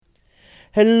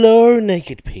Hello,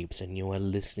 Naked Peeps, and you are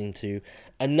listening to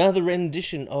another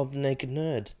rendition of The Naked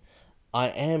Nerd. I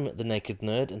am The Naked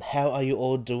Nerd, and how are you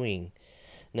all doing?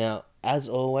 Now, as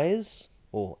always,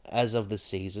 or as of this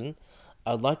season,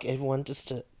 I'd like everyone just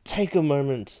to take a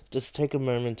moment,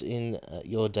 in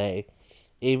your day,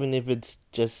 even if it's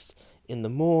just in the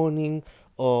morning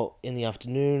or in the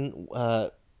afternoon,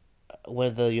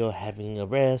 whether you're having a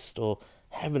rest or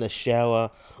having a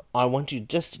shower. I want you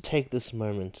just to take this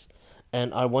moment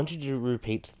and I want you to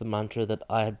repeat the mantra that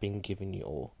I have been giving you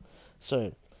all.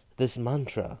 So, this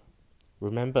mantra,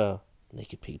 remember,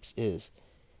 Naked Peeps, is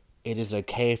it is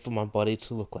okay for my body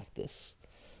to look like this.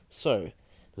 So,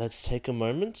 let's take a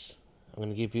moment. I'm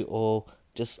going to give you all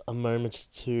just a moment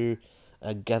to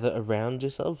gather around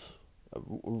yourself,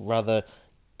 rather,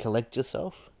 collect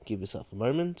yourself, give yourself a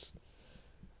moment.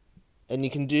 And you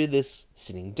can do this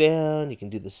sitting down, you can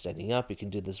do this standing up, you can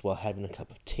do this while having a cup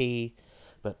of tea.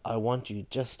 But I want you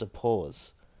just to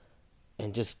pause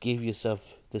and just give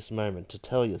yourself this moment to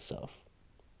tell yourself,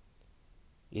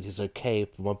 it is okay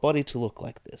for my body to look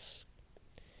like this.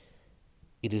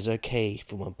 It is okay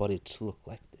for my body to look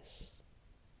like this.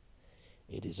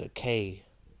 It is okay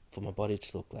for my body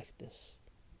to look like this.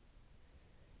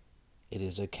 It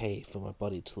is okay for my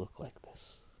body to look like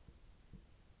this.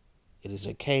 It is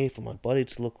okay for my body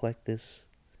to look like this.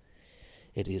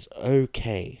 It is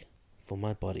okay for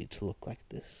my body to look like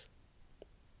this.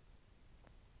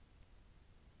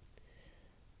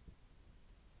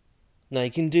 Now,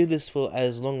 you can do this for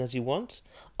as long as you want.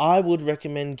 I would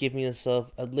recommend giving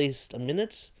yourself at least a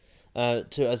minute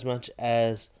to as much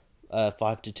as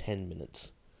 5 to 10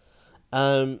 minutes.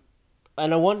 And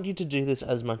I want you to do this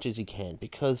as much as you can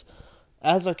because,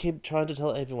 as I keep trying to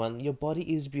tell everyone, your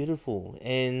body is beautiful.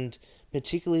 And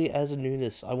particularly as a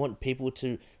nudist, I want people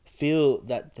to feel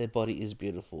that their body is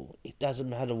beautiful. It doesn't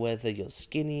matter whether you're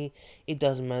skinny, it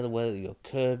doesn't matter whether you're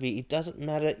curvy, it doesn't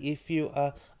matter if you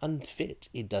are unfit,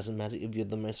 it doesn't matter if you're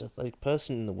the most athletic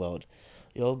person in the world.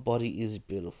 Your body is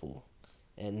beautiful.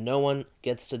 And no one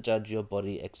gets to judge your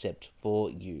body except for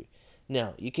you.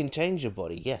 Now, you can change your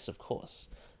body, yes, of course.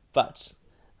 But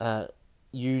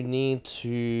you need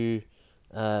to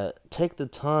take the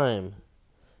time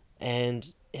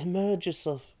and immerse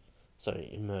yourself.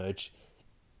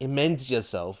 Immense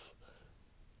yourself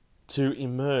to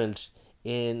emerge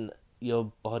in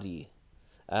your body,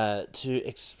 to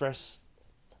express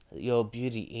your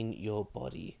beauty in your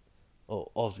body,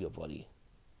 or of your body.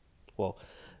 Well,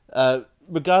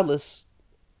 regardless,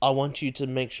 I want you to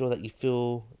make sure that you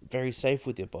feel very safe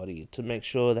with your body, to make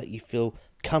sure that you feel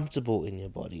comfortable in your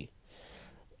body.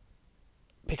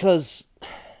 Because,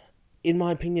 in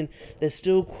my opinion, there's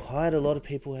still quite a lot of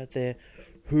people out there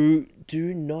who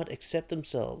do not accept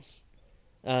themselves.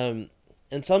 And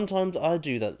sometimes I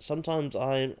do that. Sometimes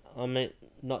I'm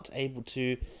not able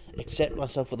to accept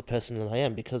myself for the person that I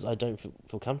am because I don't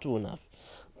feel comfortable enough.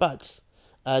 But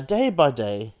day by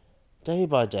day,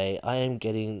 I am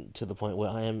getting to the point where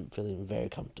I am feeling very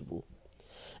comfortable.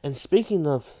 And speaking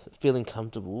of feeling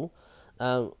comfortable,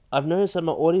 I've noticed that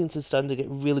my audience is starting to get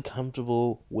really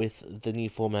comfortable with the new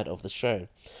format of the show.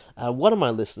 One of my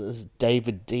listeners,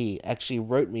 David D, actually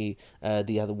wrote me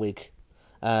the other week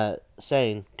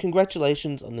saying,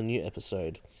 "Congratulations on the new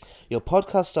episode. Your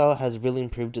podcast style has really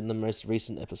improved in the most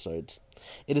recent episodes.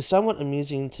 It is somewhat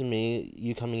amusing to me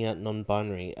you coming out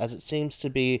non-binary, as it seems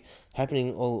to be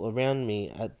happening all around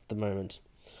me at the moment.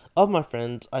 Of my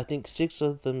friends, I think 6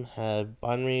 of them have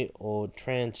binary or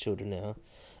trans children now,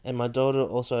 and my daughter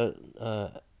also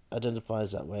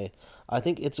identifies that way. I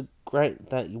think it's great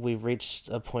that we've reached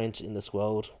a point in this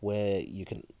world where you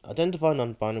can identify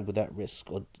non-binary without risk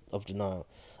of denial,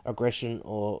 aggression,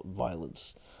 or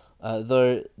violence,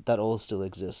 though that all still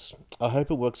exists. I hope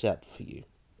it works out for you."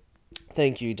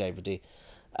 Thank you, David D.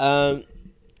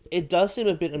 It does seem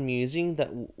a bit amusing that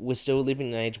we're still living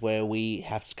in an age where we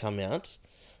have to come out,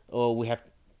 or we have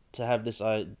to have this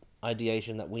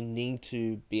ideation that we need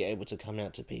to be able to come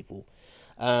out to people.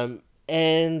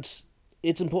 And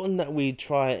it's important that we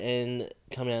try and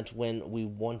come out when we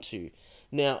want to.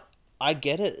 Now, I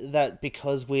get it that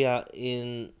because we are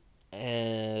in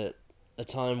a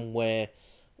time where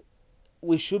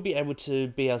we should be able to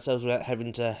be ourselves without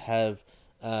having to have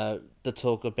the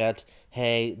talk about,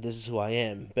 hey, this is who I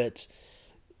am. But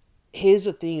here's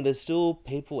the thing, there's still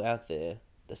people out there,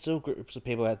 there's still groups of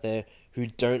people out there who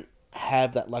don't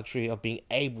have that luxury of being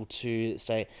able to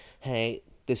say, hey,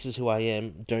 this is who I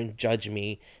am, don't judge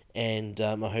me, and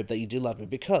I hope that you do love me.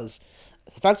 Because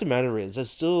the fact of the matter is,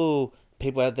 there's still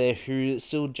people out there who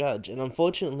still judge, and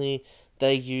unfortunately,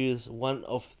 they use one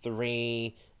of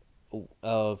 3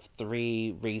 of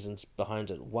three reasons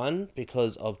behind it. One,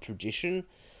 because of tradition.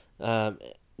 Um,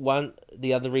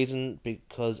 the other reason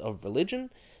because of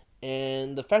religion,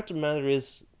 and the fact of the matter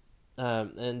is,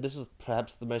 and this is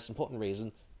perhaps the most important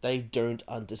reason, they don't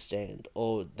understand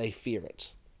or they fear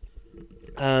it.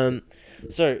 Um,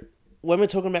 so when we're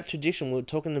talking about tradition, we're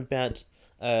talking about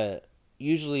uh,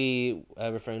 usually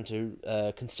referring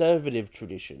to conservative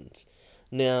traditions.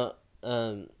 Now,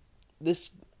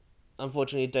 this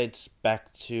unfortunately dates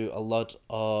back to a lot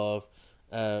of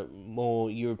more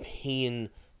European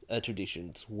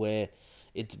traditions where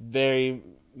it's very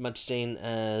much seen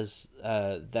as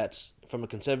that from a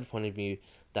conservative point of view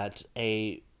that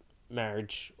a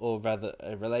marriage or rather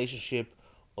a relationship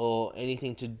or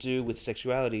anything to do with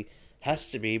sexuality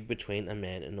has to be between a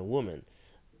man and a woman.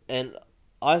 And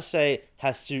I say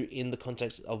has to in the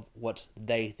context of what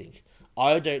they think.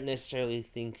 I don't necessarily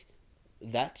think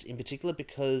that in particular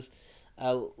because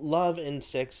love and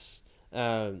sex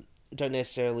don't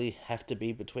necessarily have to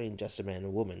be between just a man and a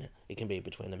woman. It can be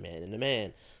between a man and a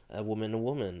man, a woman and a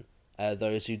woman.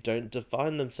 Those who don't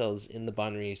define themselves in the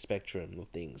binary spectrum of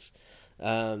things.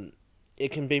 Um,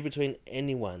 it can be between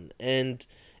anyone, and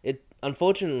it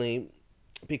unfortunately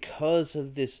because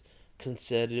of this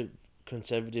conservative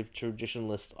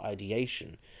traditionalist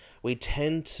ideation, we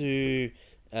tend to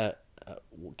uh, uh,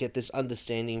 get this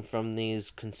understanding from these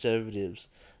conservatives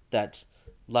that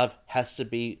love has to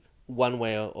be one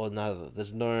way or another.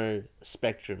 There's no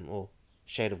spectrum or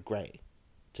shade of grey,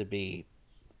 to be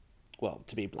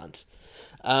to be blunt.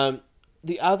 Um,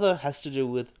 the other has to do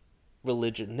with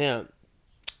religion. Now,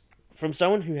 from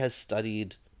someone who has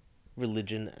studied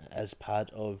religion as part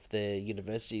of their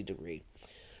university degree,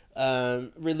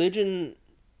 religion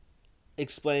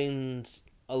explains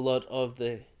a lot of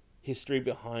the history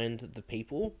behind the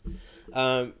people,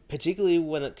 particularly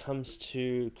when it comes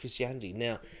to Christianity.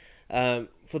 Now,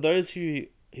 for those who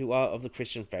are of the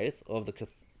Christian faith or of the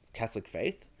Catholic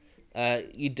faith,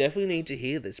 you definitely need to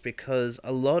hear this because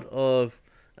a lot of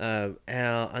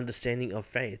our understanding of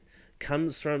faith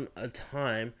comes from a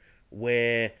time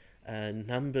where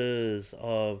numbers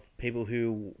of people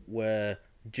who were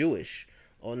Jewish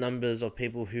or numbers of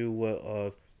people who were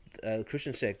of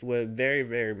Christian sect were very,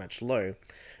 very much low.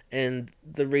 And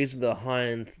the reason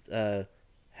behind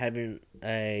having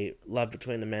a love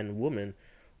between a man and woman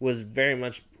was very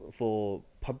much for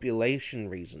population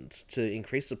reasons, to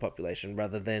increase the population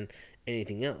rather than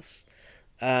anything else.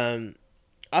 Um,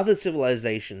 Other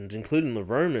civilizations, including the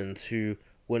Romans, who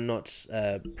were not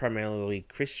primarily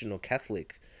Christian or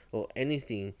Catholic or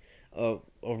anything, or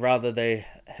rather they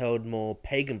held more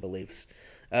pagan beliefs,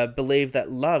 believed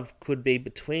that love could be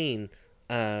between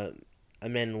a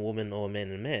man and a woman or a man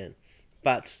and a man,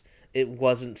 but it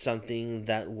wasn't something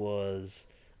that was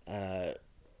uh,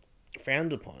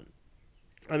 frowned upon.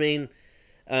 I mean,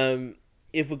 um,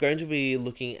 if we're going to be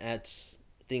looking at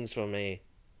things from a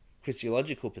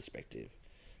Christological perspective,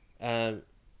 um,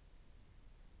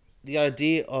 the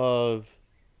idea of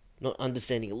not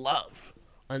understanding love,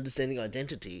 understanding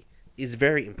identity, is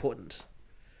very important.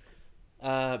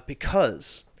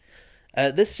 Because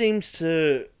this seems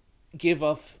to give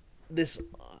off this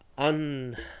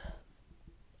un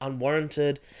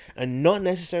unwarranted and not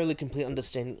necessarily complete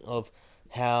understanding of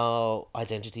how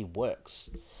identity works.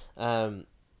 Um,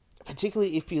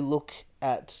 Particularly if you look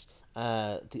at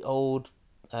the old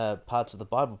parts of the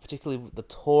Bible, particularly the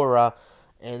Torah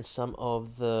and some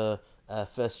of the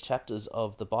first chapters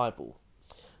of the Bible.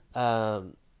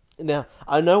 Um, Now,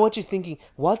 I know what you're thinking.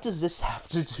 What does this have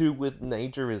to do with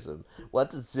naturism? What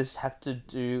does this have to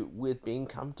do with being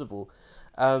comfortable?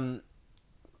 Um,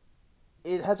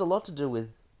 it has a lot to do with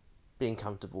being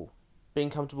comfortable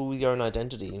with your own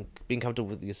identity and being comfortable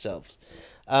with yourselves.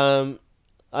 Um,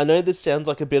 I know this sounds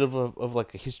like a bit of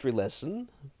like a history lesson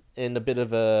and a bit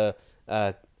of a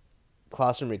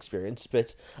classroom experience,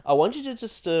 but I want you to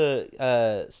just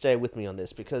stay with me on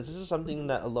this because this is something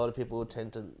that a lot of people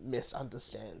tend to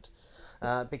misunderstand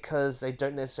because they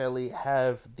don't necessarily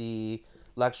have the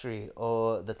luxury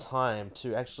or the time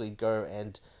to actually go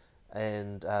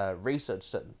and research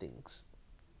certain things.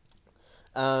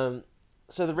 Um,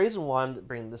 so the reason why I'm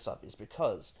bringing this up is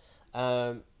because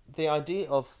the idea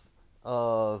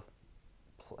of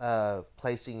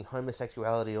placing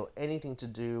homosexuality or anything to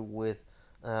do with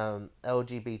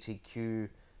LGBTQ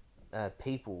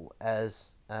people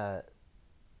as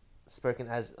spoken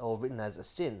as or written as a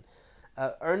sin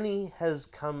only has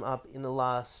come up in the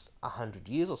last 100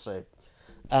 years or so.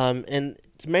 And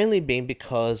it's mainly been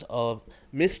because of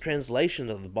mistranslation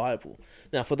of the Bible.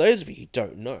 Now, for those of you who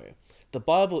don't know, the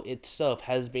Bible itself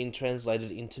has been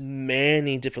translated into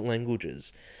many different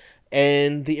languages.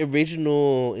 And the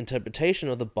original interpretation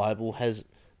of the Bible has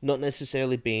not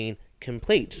necessarily been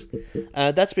complete.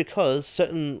 That's because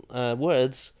certain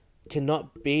words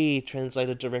cannot be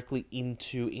translated directly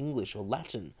into English or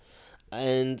Latin,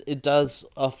 and it does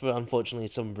offer, unfortunately,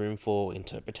 some room for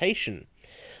interpretation.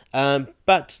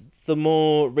 But the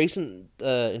more recent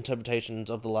interpretations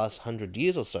of the last 100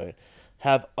 years or so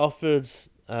have offered,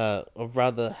 or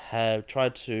rather, have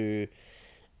tried to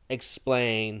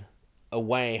explain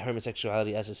away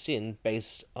homosexuality as a sin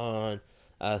based on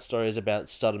stories about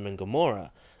Sodom and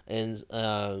Gomorrah, and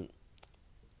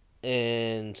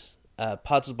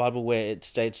parts of the Bible where it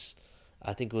states,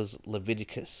 I think it was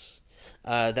Leviticus,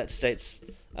 that states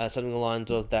something along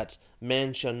the lines of that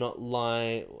man shall not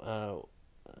lie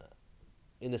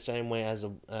in the same way as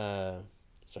a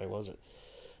sorry, what was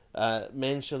it?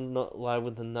 Man shall not lie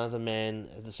with another man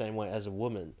the same way as a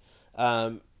woman.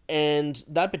 And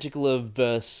that particular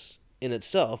verse in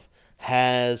itself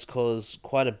has caused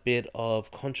quite a bit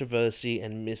of controversy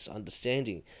and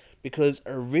misunderstanding, because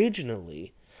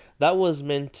originally that was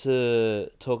meant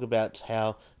to talk about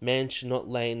how man should not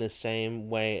lay in the same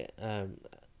way. Man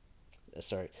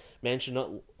should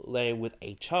not lay with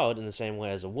a child in the same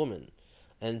way as a woman.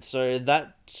 And so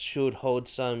that should hold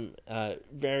some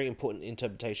very important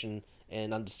interpretation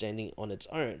and understanding on its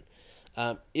own.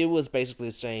 It was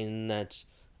basically saying that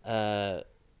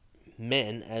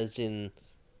men, as in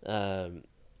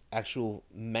actual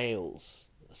males,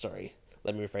 sorry,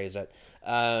 let me rephrase that.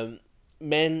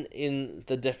 Men, in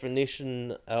the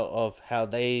definition of how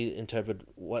they interpret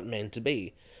what men to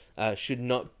be, should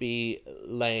not be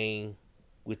laying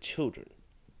with children.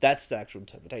 That's the actual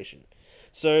interpretation.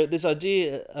 So this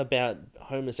idea about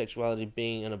homosexuality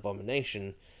being an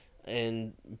abomination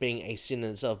and being a sin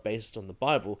in itself based on the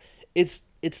Bible, it's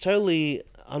totally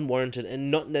unwarranted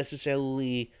and not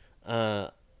necessarily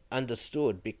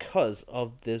understood because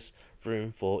of this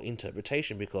room for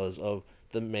interpretation, because of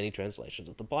the many translations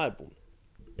of the Bible.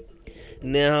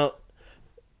 Now,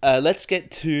 let's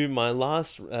get to my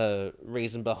last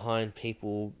reason behind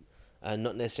people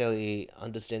not necessarily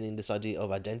understanding this idea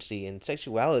of identity and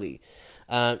sexuality.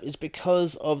 Is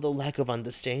because of the lack of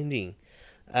understanding.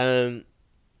 Um,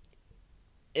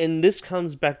 and this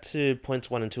comes back to points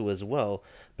 1 and 2 as well.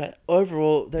 But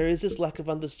overall, there is this lack of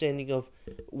understanding of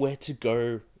where to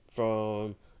go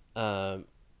from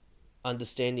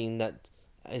understanding that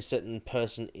a certain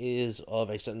person is of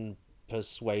a certain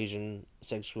persuasion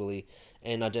sexually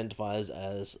and identifies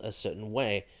as a certain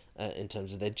way in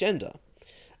terms of their gender.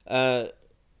 Uh,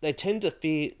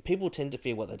 people tend to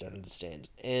fear what they don't understand,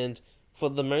 and for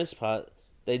the most part,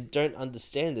 they don't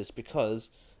understand this because,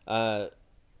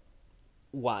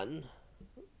 one,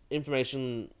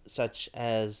 information such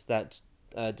as that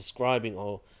describing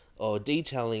or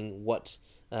detailing what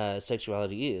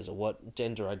sexuality is or what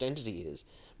gender identity is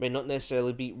may not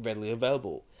necessarily be readily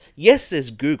available. Yes,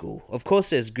 there's Google. Of course,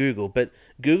 there's Google, but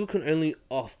Google can only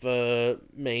offer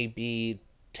maybe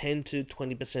 10 to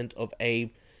 20% of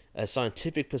a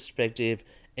scientific perspective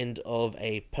and of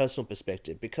a personal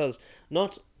perspective, because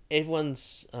not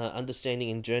everyone's understanding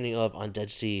and journey of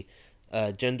identity,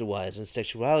 gender wise and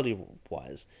sexuality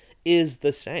wise, is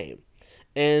the same.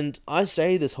 And I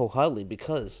say this wholeheartedly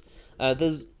because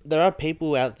there are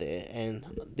people out there, and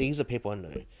these are people I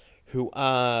know, who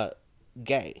are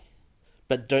gay,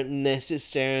 but don't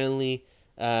necessarily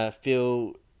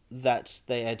feel that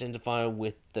they identify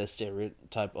with the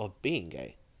stereotype of being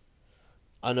gay.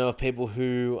 I know of people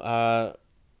who are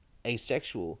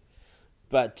asexual,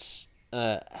 but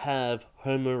have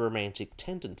homoromantic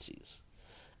tendencies,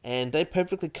 and they're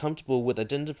perfectly comfortable with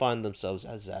identifying themselves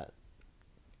as that.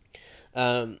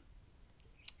 Um,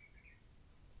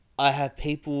 I have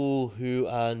people who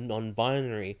are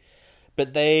non-binary,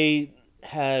 but they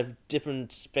have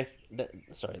different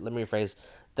Sorry, let me rephrase.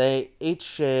 They each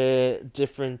share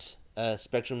different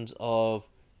spectrums of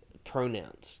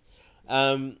pronouns.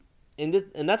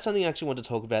 And that's something I actually want to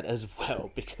talk about as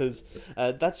well, because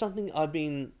that's something I've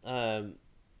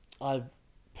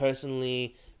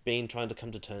personally been trying to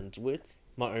come to terms with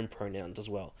my own pronouns as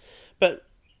well. But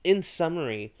in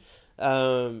summary,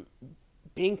 um,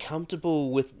 being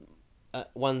comfortable with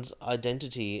one's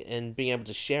identity and being able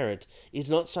to share it is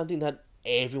not something that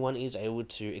everyone is able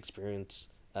to experience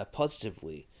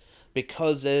positively,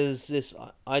 because there's this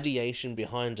ideation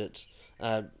behind it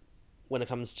when it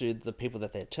comes to the people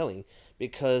that they're telling,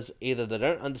 because either they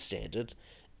don't understand it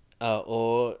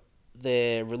or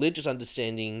their religious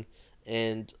understanding,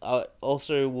 and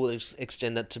also will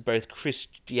extend that to both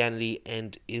Christianity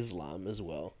and Islam as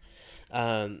well,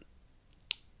 um,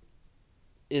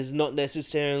 is not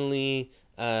necessarily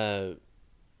a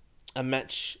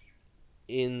match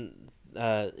in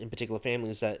particular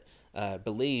families that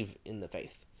believe in the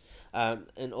faith,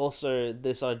 and also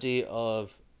this idea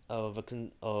of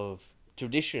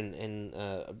tradition and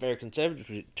a very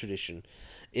conservative tradition,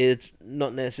 it's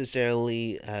not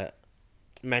necessarily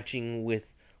matching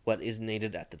with what is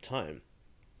needed at the time.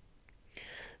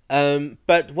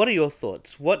 But what are your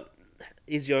thoughts? What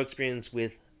is your experience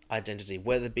with identity,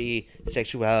 whether it be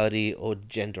sexuality or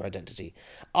gender identity?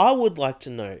 I would like to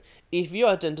know if you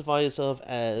identify yourself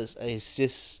as a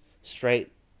cis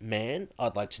straight man.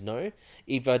 I'd like to know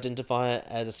if you identify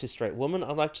as a cis straight woman.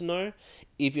 I'd like to know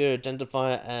if you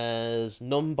identify as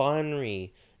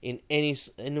non-binary in any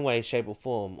way, shape, or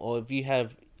form, or if you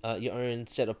have your own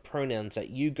set of pronouns that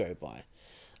you go by.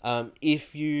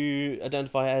 If you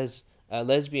identify as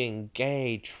lesbian,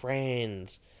 gay,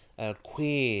 trans,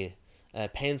 queer,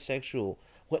 pansexual,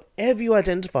 whatever you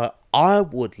identify, I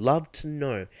would love to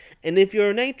know. And if you're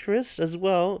an atheist as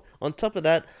well, on top of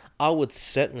that, I would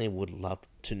love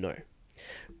to know.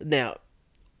 Now,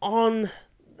 on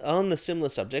the similar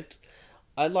subject,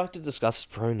 I'd like to discuss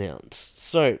pronouns.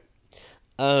 So,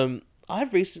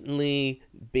 I've recently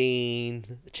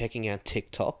been checking out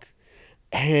TikTok,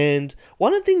 and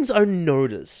one of the things I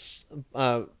notice,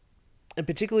 and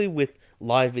particularly with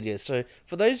live videos. So,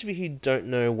 for those of you who don't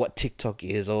know what TikTok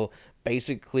is, or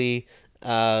basically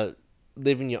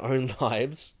living your own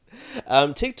lives,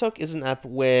 TikTok is an app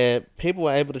where people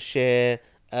are able to share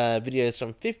videos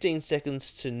from 15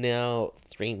 seconds to now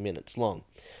 3 minutes long.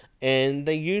 And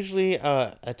they usually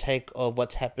are a take of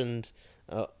what's happened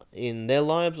in their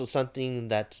lives or something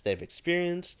that they've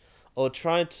experienced, or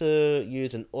try to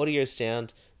use an audio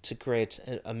sound to create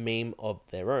a meme of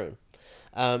their own.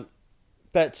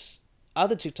 But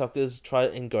other TikTokers try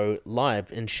and go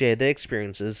live and share their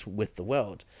experiences with the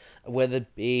world, whether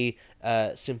it be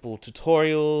simple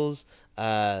tutorials,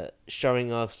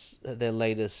 showing off their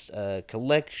latest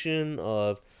collection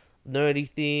of nerdy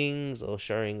things, or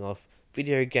showing off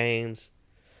video games.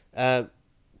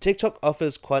 TikTok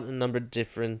offers quite a number of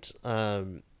different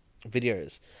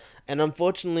videos, and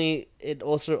unfortunately, it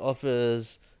also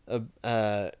offers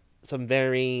some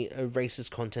very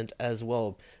racist content as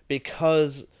well,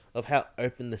 because of how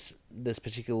open this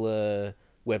particular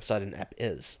website and app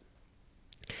is.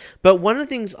 But one of the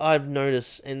things I've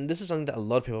noticed, and this is something that a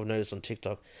lot of people have noticed on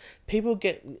TikTok, people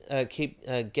keep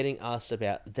getting asked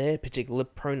about their particular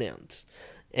pronouns,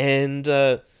 and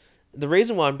the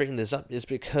reason why I'm bringing this up is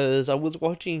because I was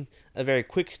watching a very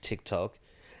quick TikTok,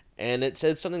 and it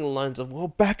said something along the lines of, well,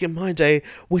 back in my day,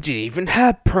 we didn't even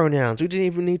have pronouns. We didn't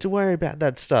even need to worry about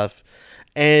that stuff.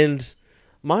 And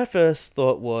my first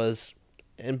thought was,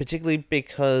 and particularly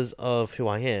because of who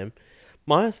I am,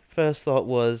 my first thought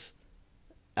was,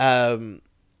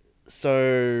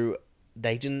 so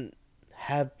they didn't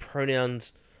have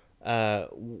pronouns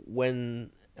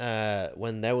when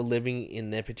they were living in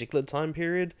their particular time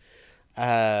period.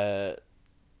 And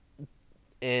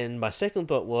my second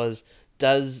thought was,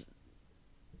 does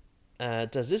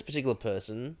this particular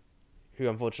person, who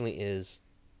unfortunately is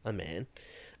a man,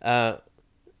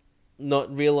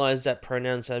 not realize that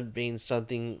pronouns have been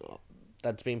something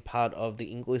that's been part of the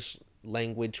English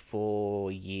language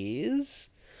for years,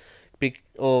 and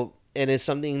it's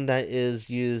something that is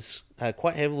used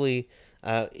quite heavily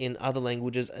in other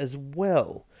languages as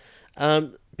well,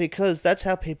 because that's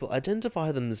how people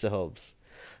identify themselves.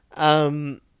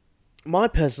 My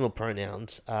personal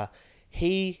pronouns are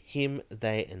he, him,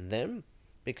 they, and them,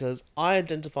 because I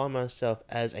identify myself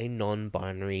as a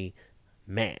non-binary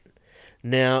man.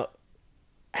 Now,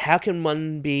 how can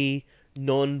one be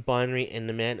non-binary and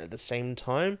a man at the same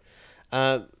time?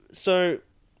 So,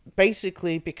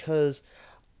 basically, because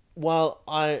while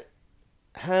I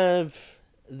have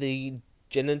the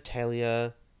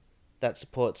genitalia that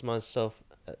supports myself,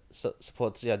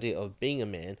 supports the idea of being a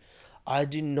man, I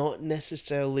do not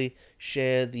necessarily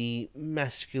share the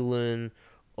masculine,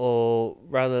 or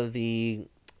rather the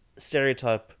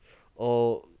stereotype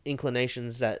or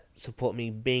inclinations that support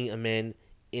me being a man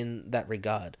in that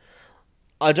regard.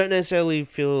 I don't necessarily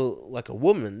feel like a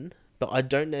woman, but I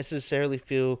don't necessarily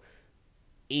feel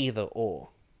either or,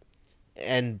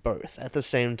 and both at the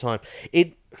same time.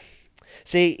 It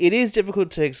is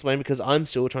difficult to explain because I'm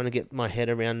still trying to get my head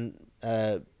around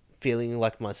feeling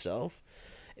like myself.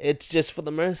 It's just, for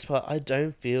the most part, I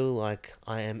don't feel like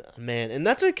I am a man, and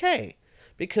that's okay,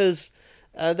 because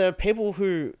there are people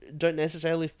who don't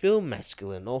necessarily feel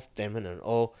masculine or feminine,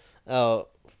 or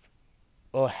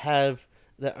have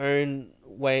their own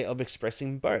way of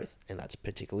expressing both, and that's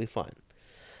particularly fine.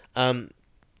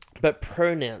 But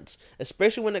pronouns,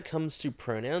 especially when it comes to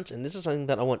pronouns, and this is something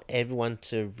that I want everyone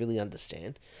to really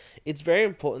understand, it's very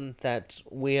important that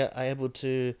we are able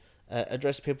to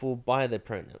address people by their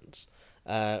pronouns,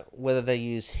 whether they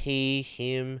use he,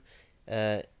 him,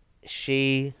 uh,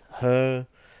 she, her,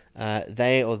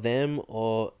 they or them,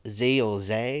 or ze or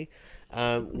they.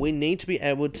 We need to be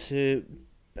able to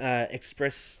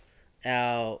express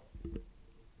our,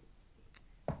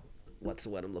 what's the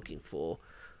word I'm looking for?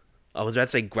 I was about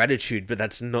to say gratitude, but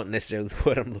that's not necessarily the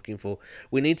word I'm looking for.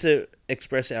 We need to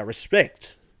express our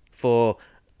respect for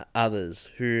others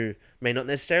who may not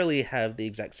necessarily have the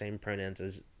exact same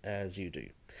pronouns as you do.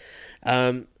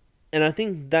 Um, and I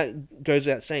think that goes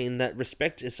without saying that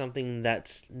respect is something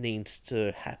that needs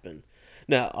to happen.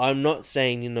 Now, I'm not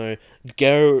saying,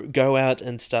 go out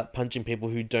and start punching people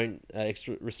who don't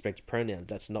respect pronouns.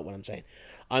 That's not what I'm saying.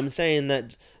 I'm saying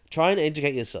that try and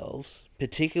educate yourselves,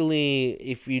 particularly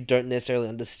if you don't necessarily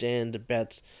understand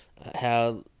about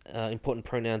how important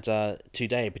pronouns are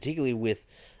today, particularly with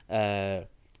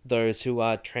those who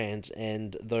are trans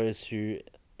and those who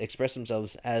express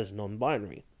themselves as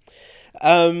non-binary.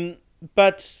 Um,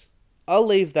 but I'll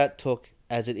leave that talk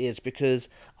as it is because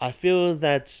I feel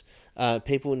that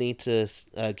people need to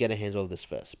get a handle of this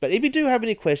first. But if you do have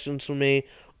any questions for me,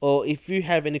 or if you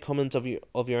have any comments of your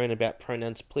own about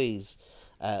pronouns, please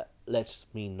let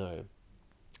me know.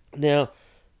 Now,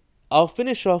 I'll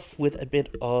finish off with a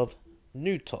bit of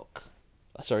nude talk.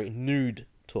 Sorry, nude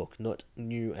talk, not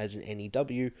new as in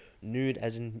NEW, nude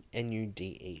as in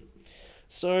NUDE.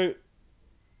 So,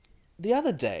 the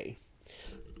other day,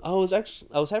 I was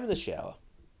having a shower,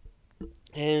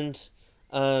 and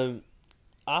um,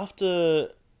 after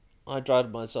I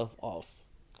dried myself off,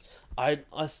 I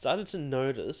started to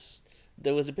notice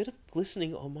there was a bit of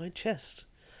glistening on my chest,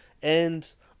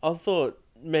 and I thought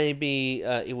maybe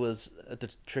it was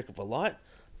the trick of a light,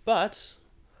 but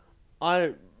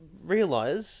I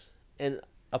realized, and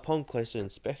upon closer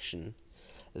inspection,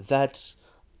 that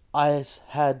I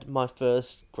had my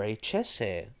first grey chest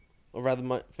hair, or rather,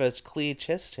 my first clear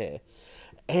chest hair,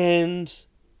 and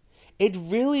it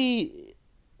really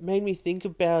made me think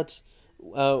about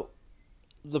uh,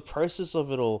 the process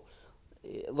of it all.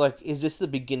 Like, is this the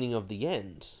beginning of the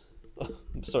end,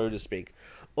 so to speak,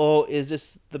 or is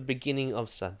this the beginning of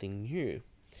something new?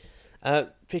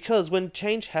 Because when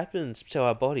change happens to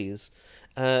our bodies,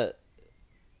 uh,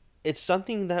 it's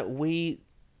something that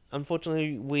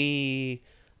unfortunately, we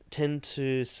tend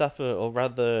to suffer, or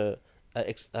rather,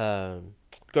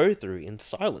 go through in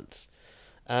silence.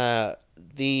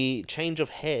 The change of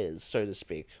hairs, so to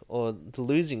speak, or the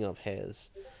losing of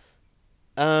hairs.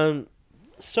 Um,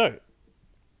 so,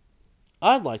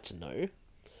 I'd like to know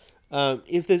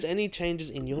if there's any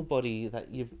changes in your body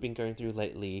that you've been going through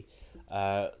lately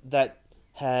that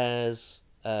has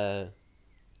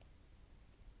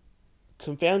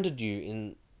confounded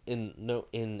you in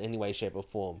any way, shape, or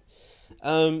form.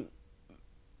 Um,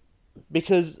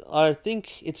 because I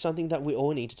think it's something that we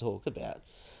all need to talk about.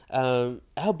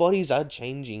 Our bodies are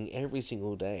changing every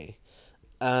single day.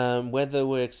 Whether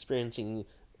we're experiencing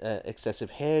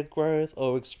excessive hair growth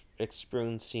or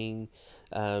experiencing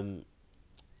um,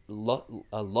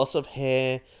 a loss of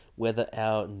hair, whether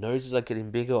our noses are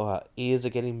getting bigger or our ears are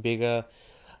getting bigger.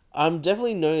 I'm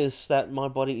definitely noticed that my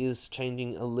body is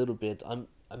changing a little bit. I'm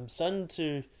starting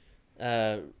to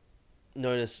uh,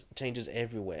 notice changes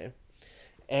everywhere,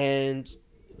 and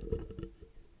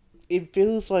it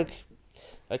feels like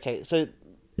okay. So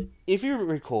if you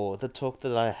recall the talk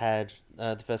that I had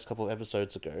the first couple of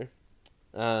episodes ago,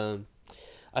 um,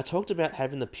 I talked about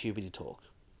having the puberty talk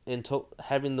and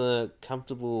having the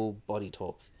comfortable body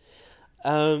talk.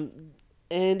 Um,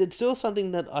 and it's still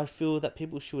something that I feel that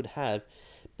people should have,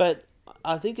 but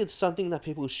I think it's something that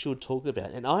people should talk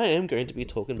about. And I am going to be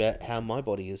talking about how my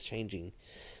body is changing,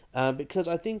 because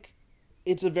I think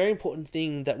it's a very important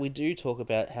thing that we do talk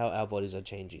about how our bodies are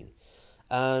changing.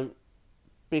 Um,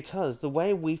 because the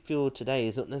way we feel today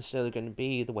is not necessarily going to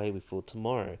be the way we feel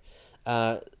tomorrow.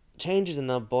 Uh, Changes in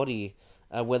our body,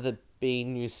 whether it be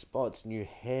new spots, new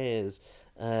hairs,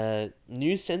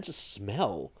 new sense of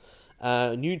smell,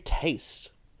 new taste,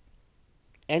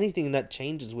 anything that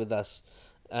changes with us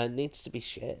needs to be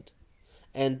shared.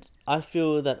 And I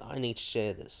feel that I need to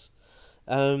share this.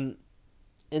 Um,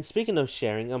 and speaking of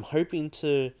sharing, I'm hoping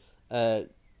to uh,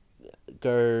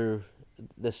 go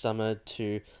this summer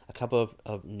to a couple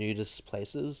of nudist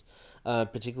places,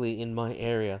 particularly in my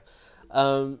area.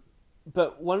 Um,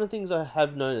 but one of the things I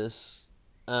have noticed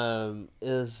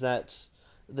is that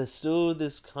there's still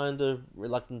this kind of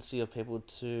reluctancy of people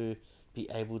to be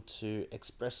able to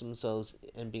express themselves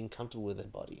and being comfortable with their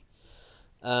body.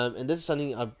 And this is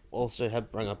something I also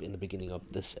have brought up in the beginning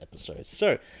of this episode.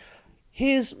 So,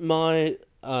 here's my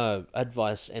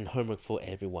advice and homework for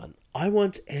everyone. I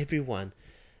want everyone,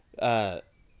 uh,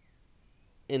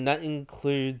 and that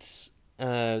includes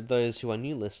those who are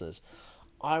new listeners.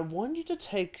 I want you to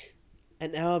take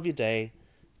an hour of your day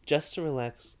just to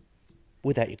relax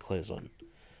without your clothes on.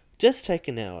 Just take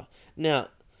an hour. Now,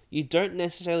 you don't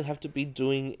necessarily have to be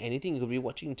doing anything. You could be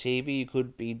watching TV. You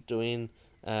could be doing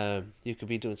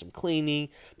some cleaning.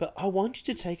 But I want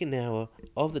you to take an hour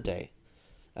of the day,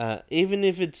 even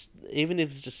if it's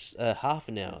just half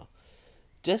an hour.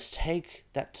 Just take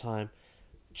that time,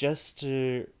 just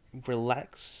to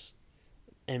relax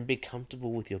and be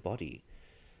comfortable with your body.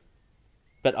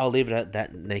 But I'll leave it at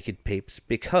that, naked peeps,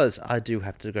 because I do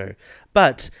have to go.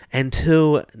 But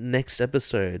until next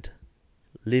episode,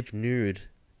 live nude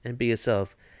and be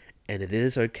yourself, and it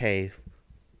is okay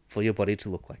for your body to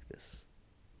look like this.